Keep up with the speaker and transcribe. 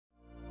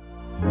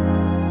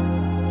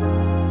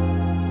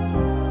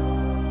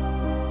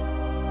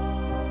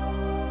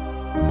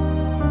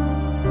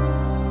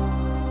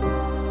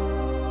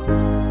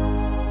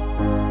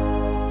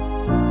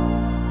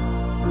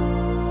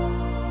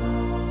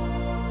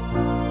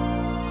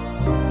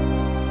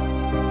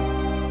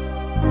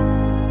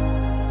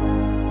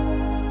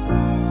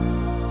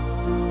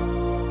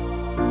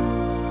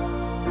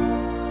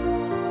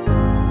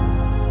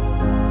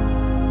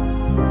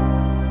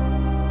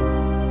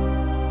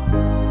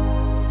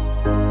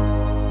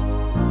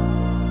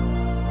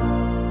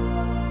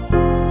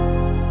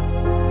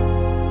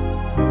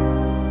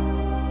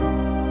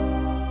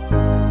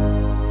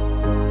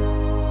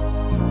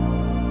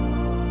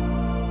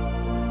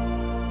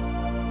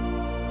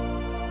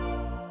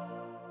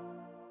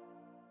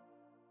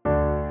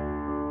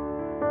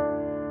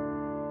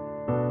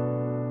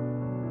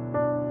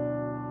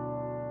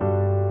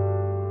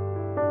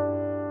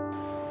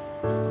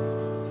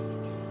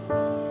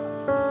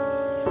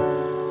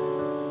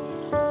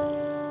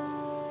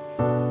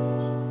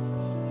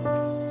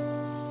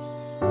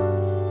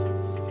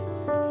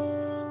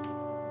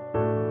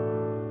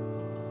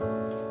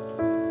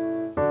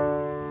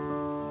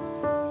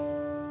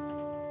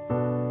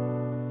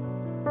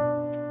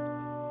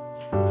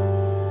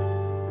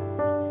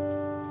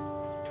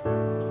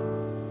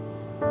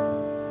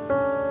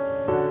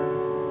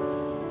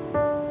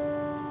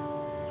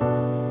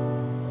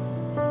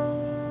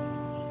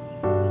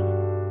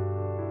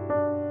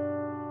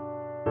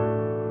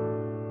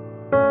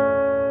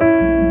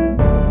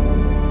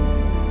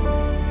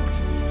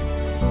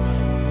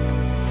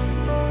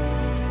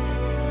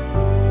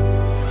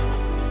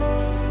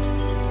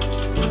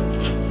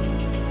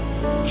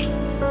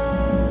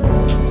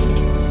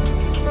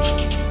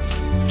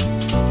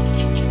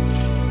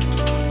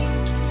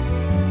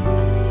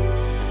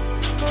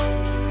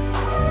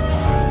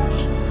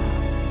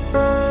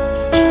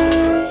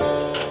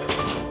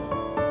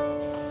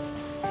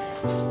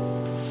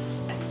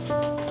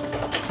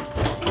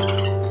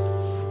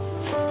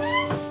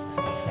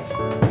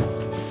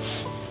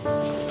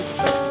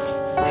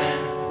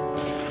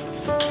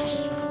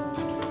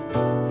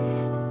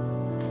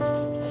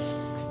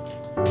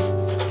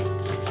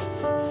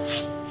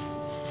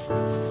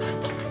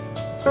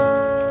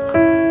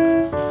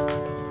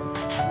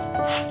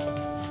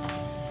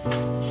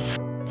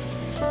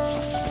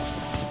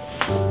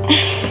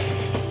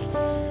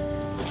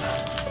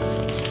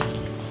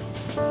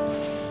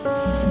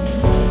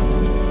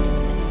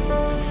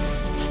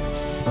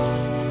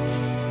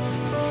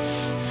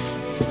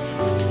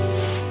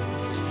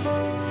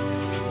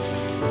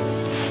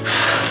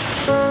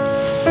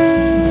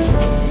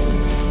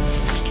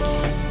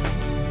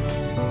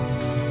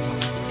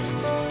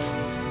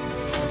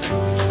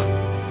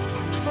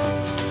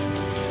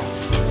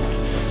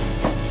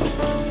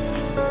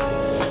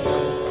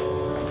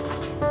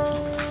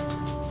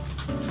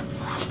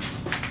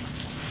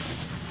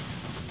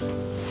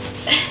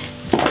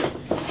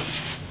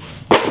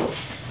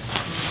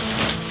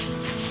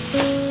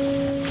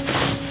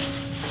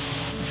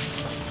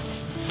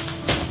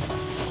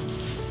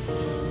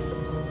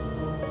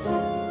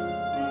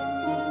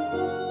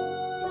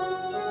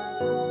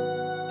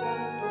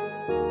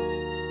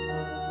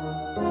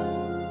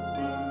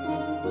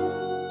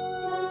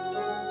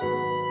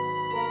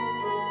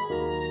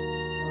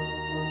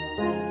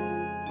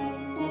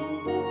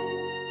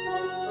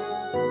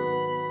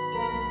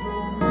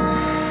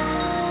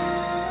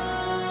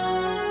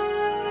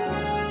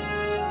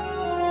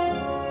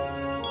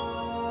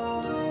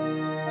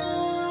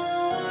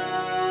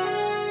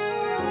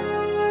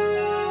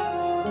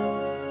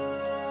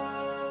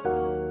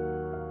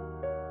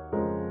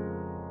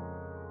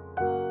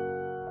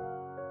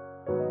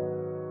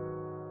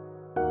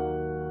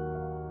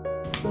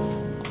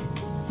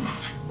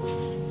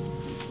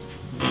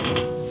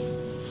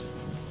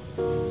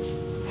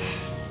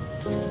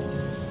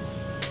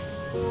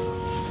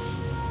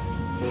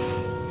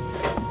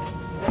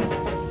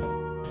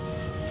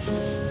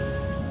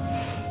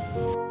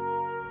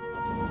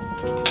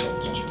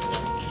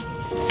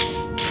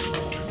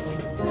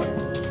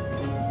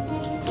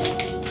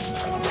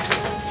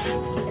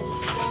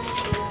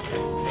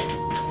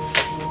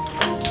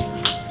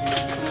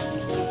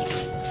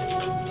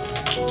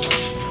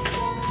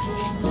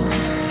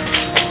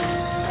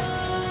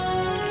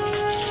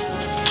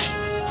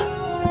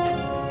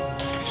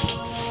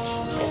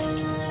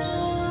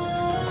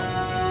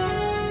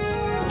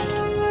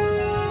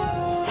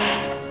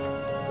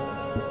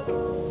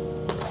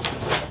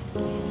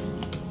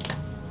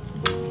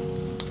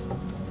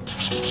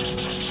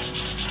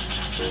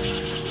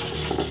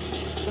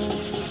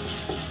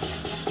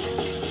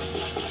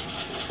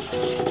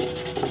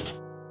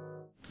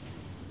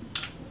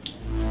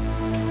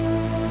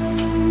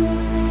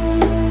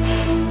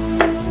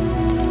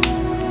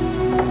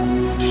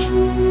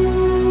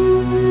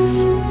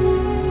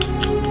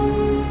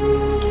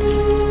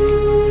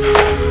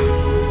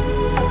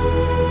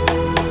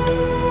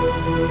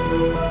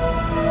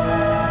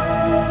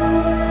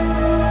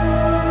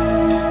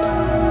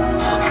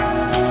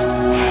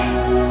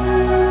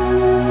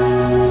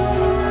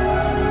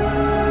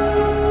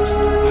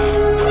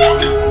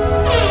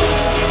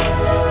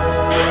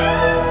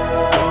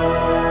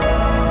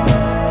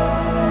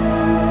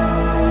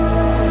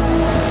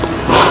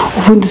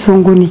ubundi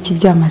songo ni iki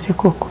byamaze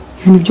koko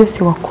ibintu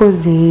byose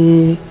wakoze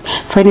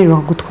finally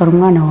bagutwara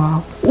umwana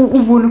wawe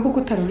ubone koko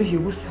utaruriye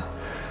ubusa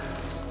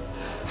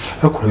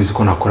ariko urabizi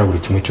ko nakora buri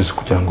kimwe cyose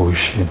kugira ngo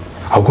wishime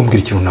ahubwo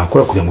mbwira ikintu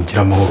nakora kugira ngo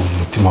ugire amahoro mu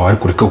mutima wawe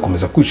kureka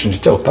gukomeza kwishinja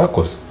icyaha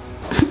utakoze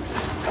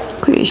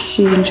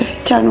kwishinja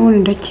cyane ubundi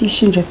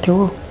ndakishinja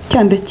Theo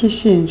cyane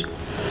ndakishinja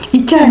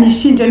icyaha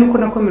nishinja nuko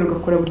nakomera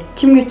ugakora buri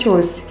kimwe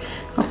cyose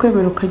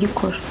akwemera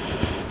ukagikora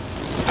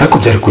ariko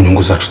byari ku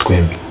nyungu zacu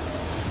twembi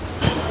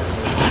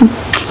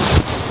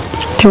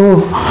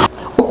Theo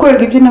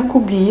ukoraga ibyo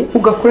nakubwiye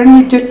ugakora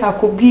n'ibyo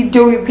ntakubwiye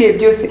ibyo wibwiye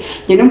byose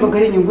njye numvaga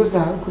ari inyungu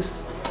zawe gusa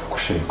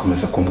gushaka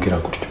komeza kumbwira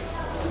gutyo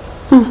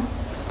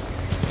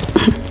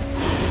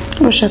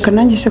urashaka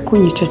nanjye se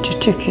kunyica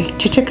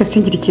ceceke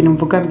singira ikintu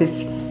mvuga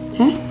mbese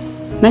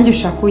nanjye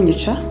ushaka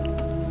kunyica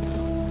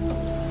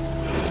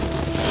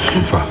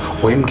umva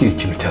wowe mbwira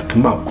ikintu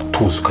cyatuma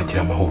utuza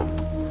ukagira amahoro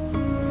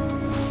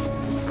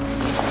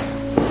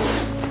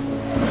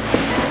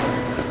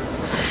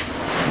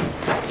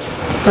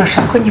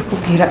urashaka ko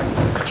ngikubwira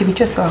ikintu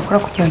cyose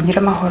wakora kugira ngo ugire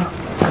amahoro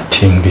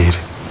kimbwire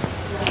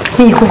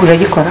niyikugura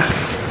gikora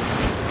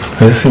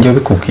ese njye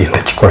bikubwiye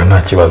ndakikora nta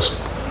kibazo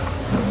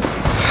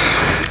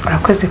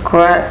urakoze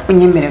kuba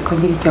unyemerera ko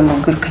ngira icyo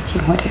mubwira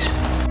ukakinkorera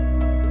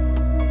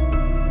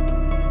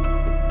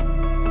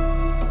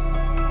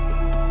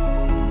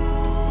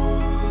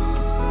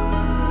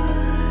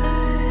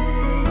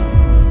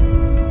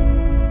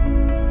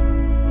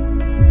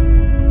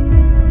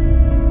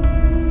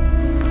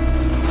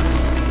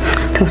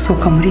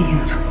sohoka muri iyi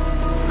nzu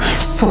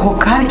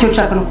sohoka hari icyo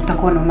nshaka no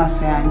kutakubona mu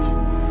maso yanjye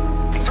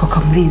sohoka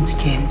muri iyi nzu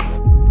ugende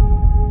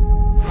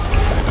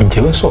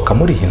njyewe nsohoka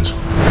muri iyi nzu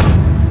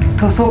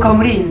sohoka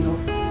muri iyi nzu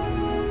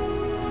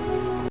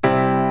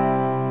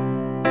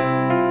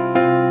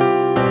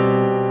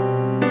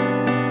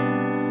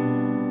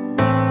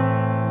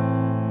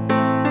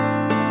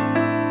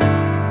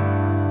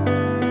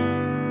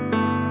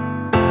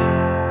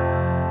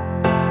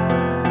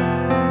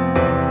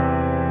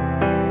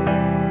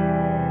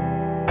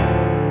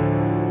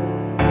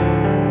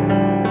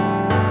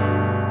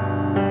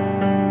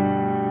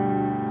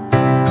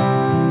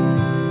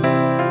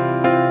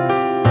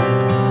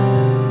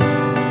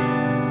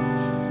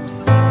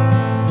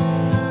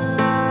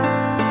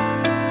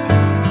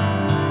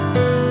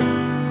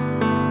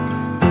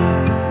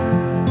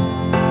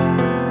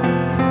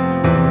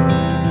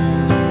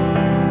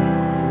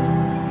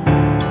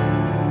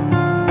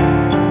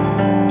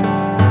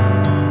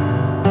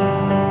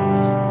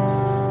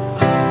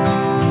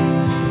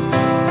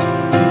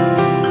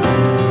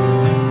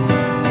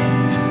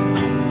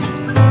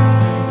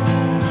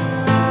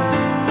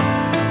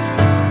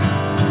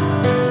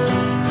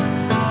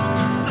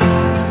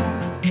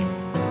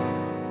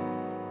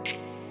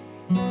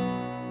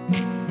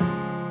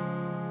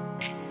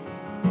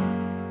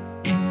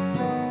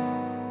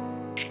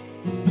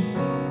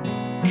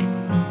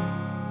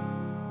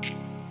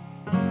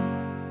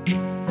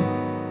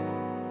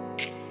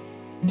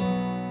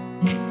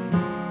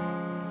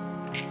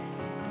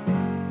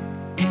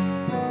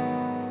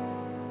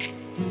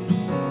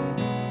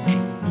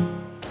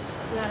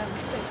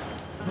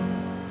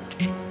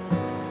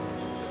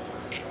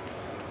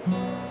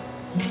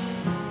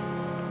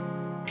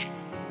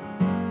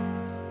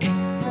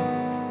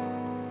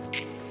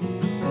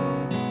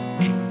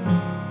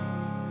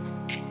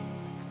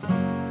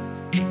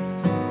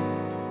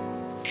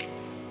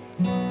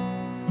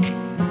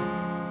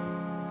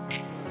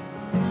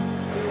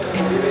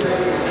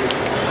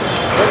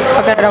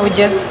hagarara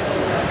ugeze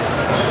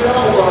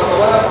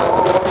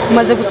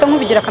umaze gusa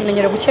nk'ubigira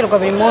akamenyero gukererwa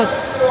buri munsi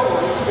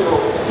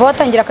vuba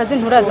watangira akazi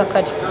nturaza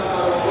kare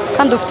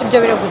kandi ufite ibyo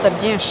bireguza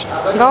byinshi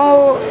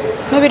ngaho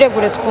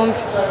nubiregure twumve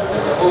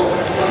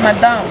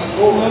madamu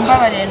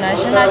mumbabarire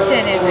naje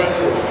nakerewe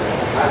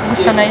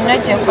gusa nari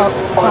nagiye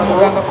kwa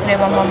muganga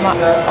kureba mama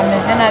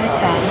ameze nabi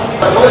cyane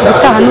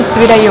gutaha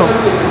nusubirayo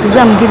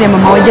uzambwire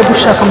mama wajya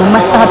gushaka mu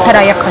masaha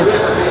atarayakazi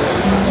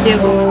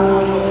yego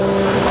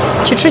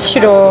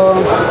Kicukiro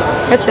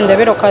ndetse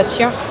ndabe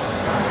location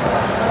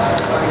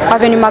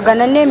Avenue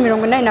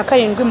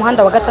 487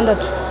 umuhanda wa 6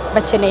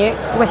 bakeneye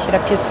ubashyira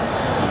pizza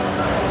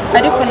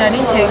ariko nari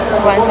ngiye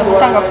kubanza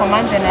gutanga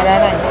commande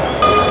nararanye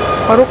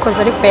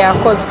warukoze ariko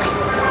yakozwe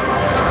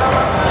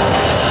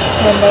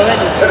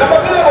mumbabarire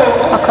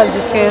akazi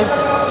keza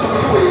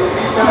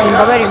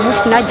mbabare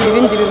umunsi nagira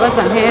ibindi bibazo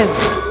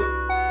nkeza.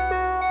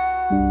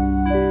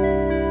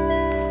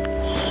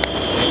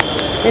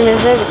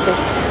 bimeze bite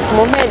se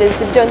mumpereze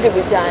ibyo ndi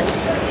bujyane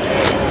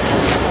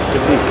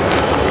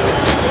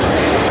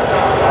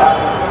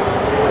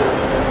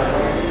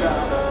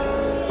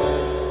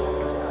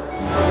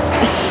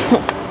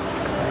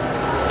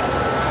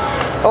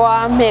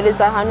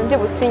wampereza ahantu ndi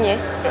businye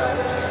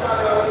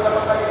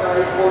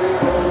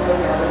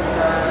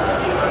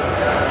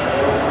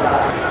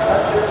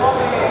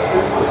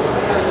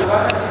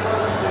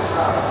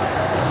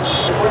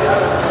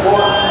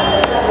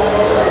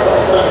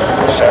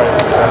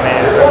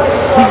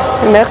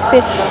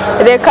merci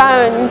reka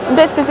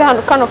mbetse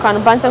hano kano kantu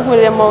mbanze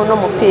nkuriremo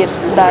n'umupira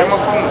ndaje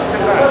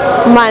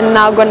man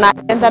ntago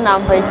nagenda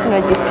nambaye kino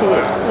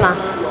gipira na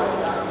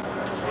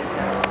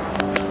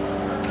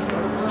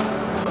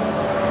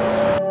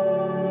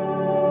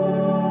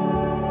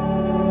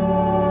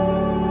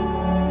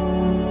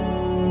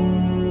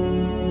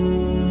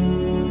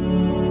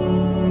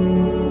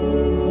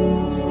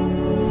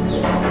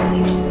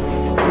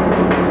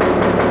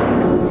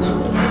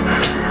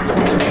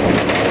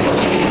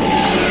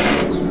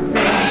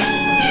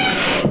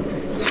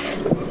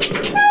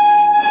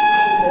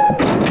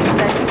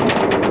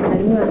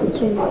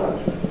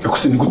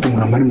Yakuse ni gute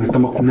umuntu amara iminota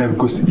 20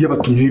 rwose iyo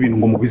abatumyeho ibintu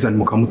ngo mubizane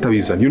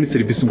mukamutabizana iyo ni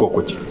serivisi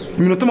bwoko ki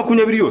iminota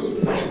 20 yose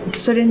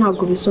sore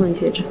ntago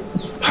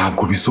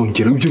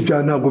bizongera ibyo bya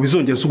ntabwo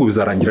bizongera suko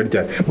bizarangira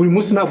ryari buri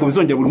munsi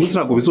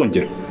ntabwo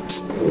bizongera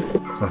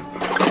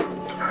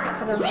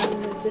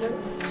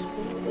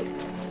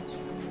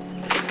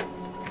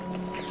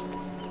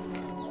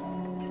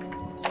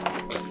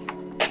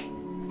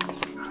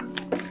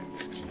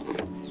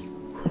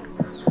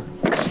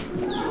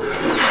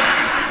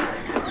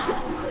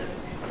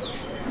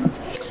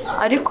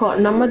ariko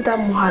na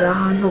madamu hari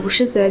ahantu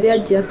ubushize yari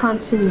yagiye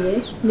atansinyiye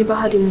niba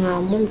hari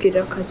mwamumbwira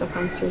akaza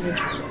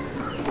akansinyira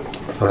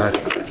bari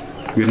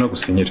bino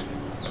gusinyira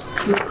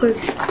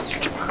murakoze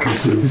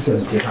serivisi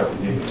ngira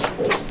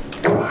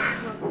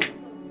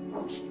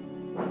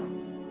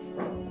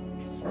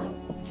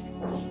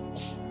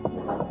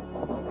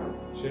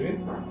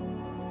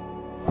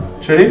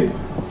Sheri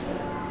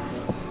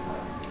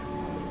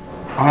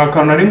aha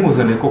kana ari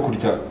muzane ko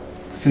kurya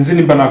sinzi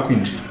nimba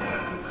nakwinjira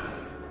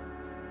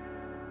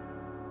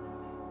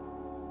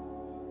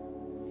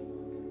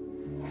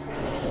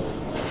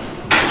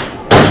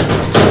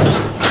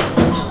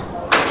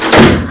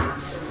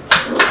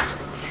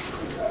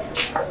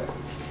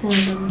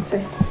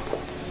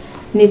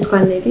nitwa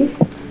Neri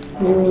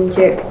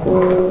njye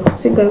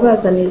usigaye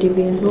bazanira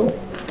ibintu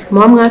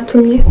muba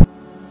mwatumye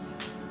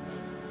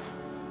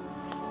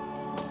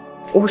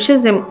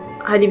ubushize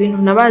hari ibintu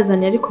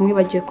nabazaniye ariko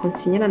mwibagiwe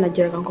kunsinyira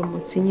nagiraga ngo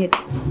munsinyire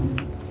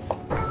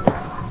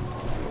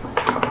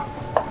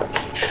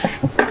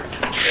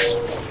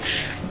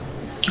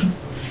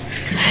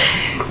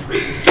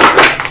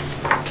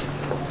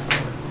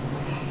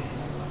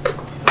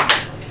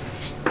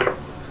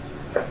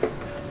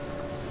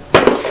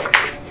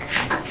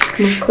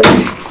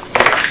murakoze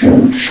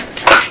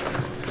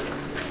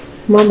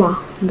mama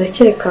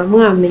ndakeka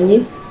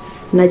mwamenye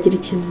nagira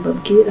ikintu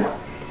mbabwira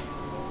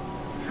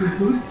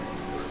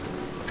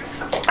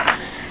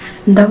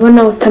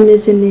ndabona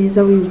utameze neza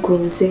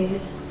wigunze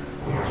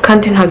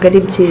kandi ntago ari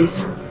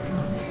byiza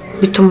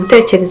bituma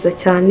utekereza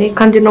cyane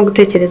kandi no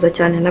gutekereza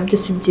cyane nabyo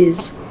si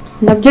byiza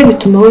nabyo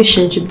bituma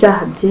wishinja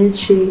ibyaha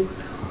byinshi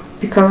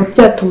bikaba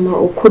byatuma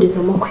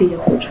ukurizamo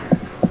kwiyahura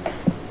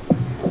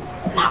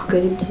ntabwo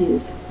ari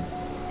byiza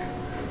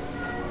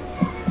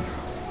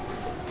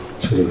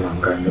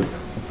Shirihangane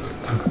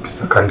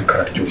agapisa kandi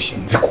kararyoshye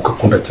nzi kuko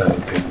akunda cyane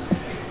pe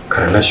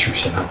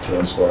karanashyushye nta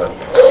kibazo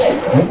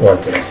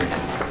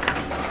wagerageza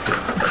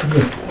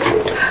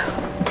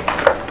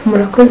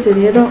murakoze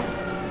rero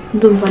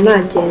ndumva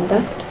nagenda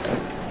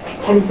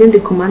hari izindi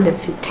komande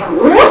mfite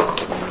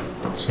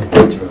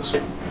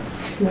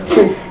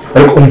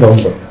ariko umva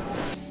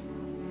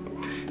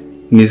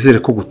nizere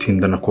ko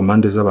gutindana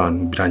komande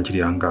z'abantu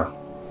birangiriye ahangaha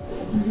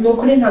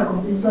nukuri ntabwo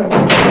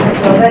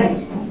bizongera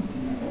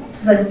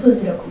tuzajya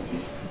tuzira ku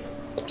gihe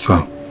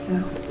sawa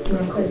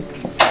murakoze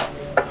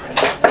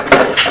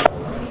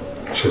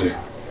Sheri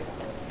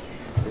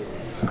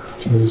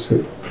cyose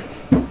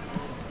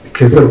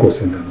ikeza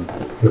rwose ndano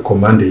ni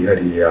komande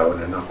yihariye yawe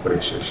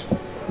nakoresheje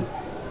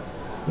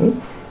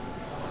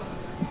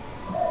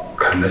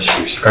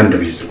karanashyushye kandi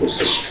ndabizi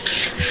rwose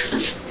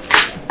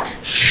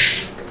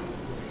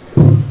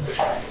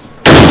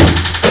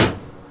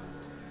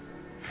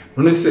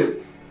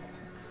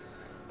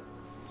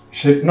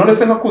none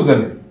se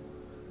nkakuzanira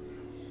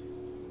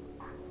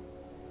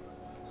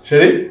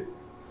Sheri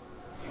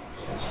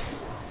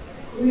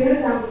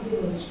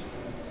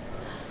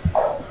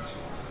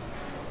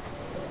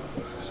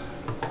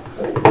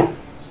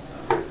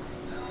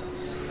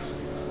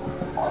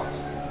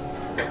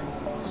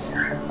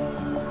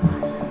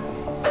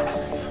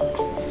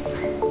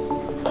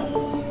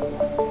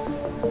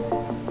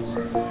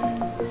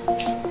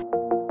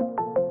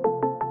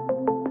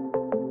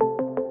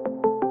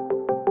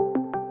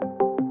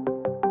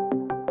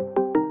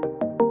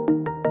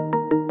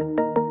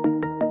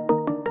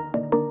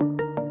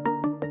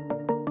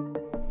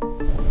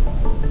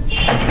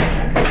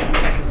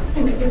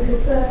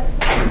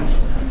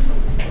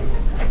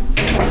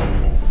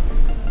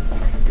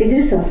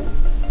Idirisa.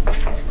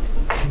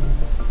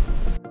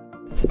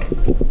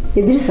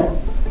 Idirisa.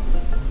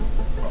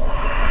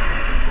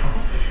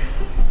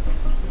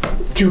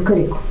 Byuka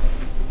ariko.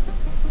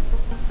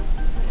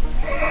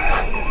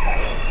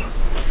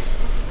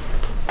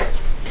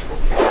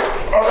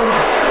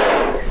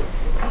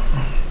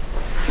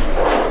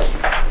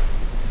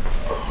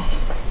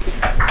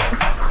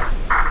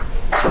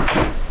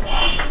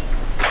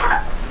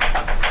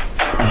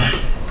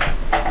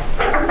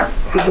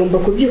 Ugomba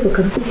kubyuka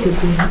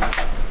ukabyitegura.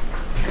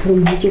 Hari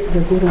umuntu ugiye kuza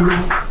guhura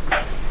nawe.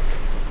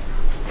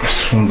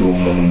 Usundi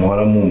umuntu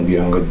muhora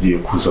mumbwira ngo agiye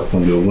kuza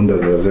kundeba ubundi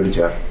azaza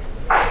ryari.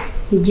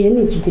 Igihe ni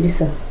iki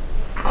Idirisa?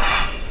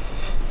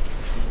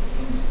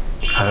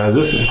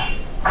 Araza se?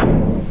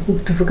 Ubu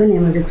tuvugane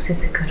yamaze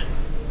gusesekara.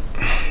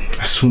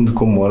 Usundi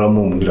ko muhora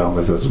mumbwira ngo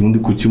azaza ubundi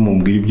kuki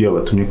mumbwira ibyo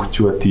yabatumye kuki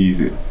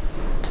watize?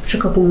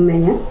 Ushaka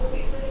kumumenya?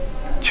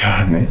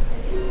 Cyane.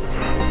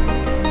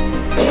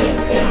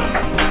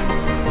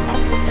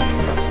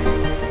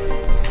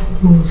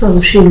 Umusaza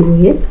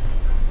ushinguye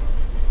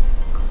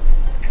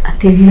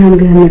atera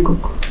intambwe hamwe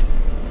koko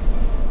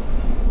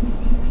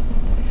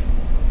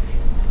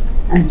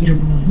agira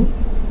ubuntu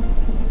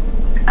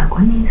agwa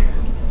neza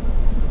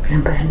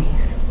yambara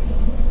neza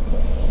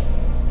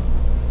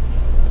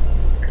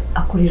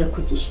akorera ku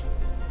gihe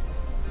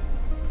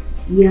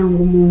yanga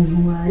umuntu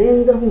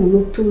warenzaho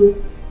umunota umwe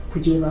ku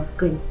gihe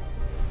bavuganye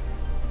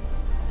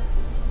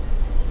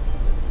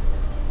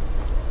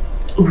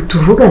ubu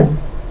tuvugane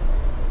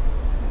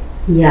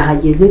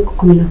yahageze kuko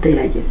iminota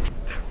irageze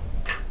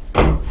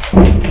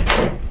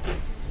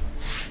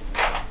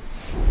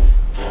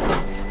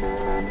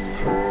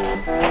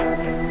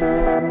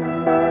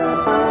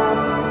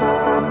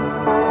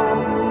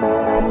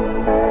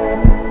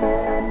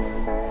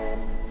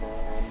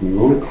Ni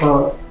wowe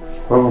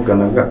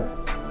twavuganaga?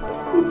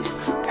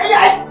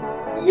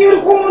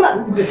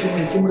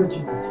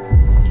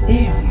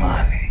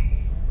 Mane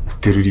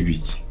uterura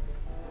ibiki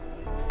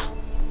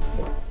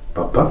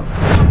papa?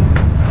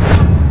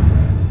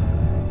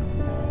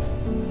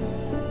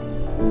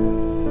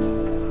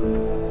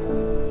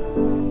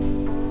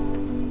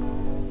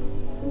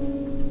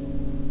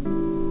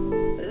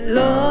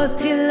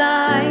 Lost in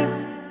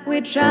life,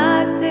 we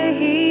trust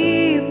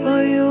He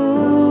for you.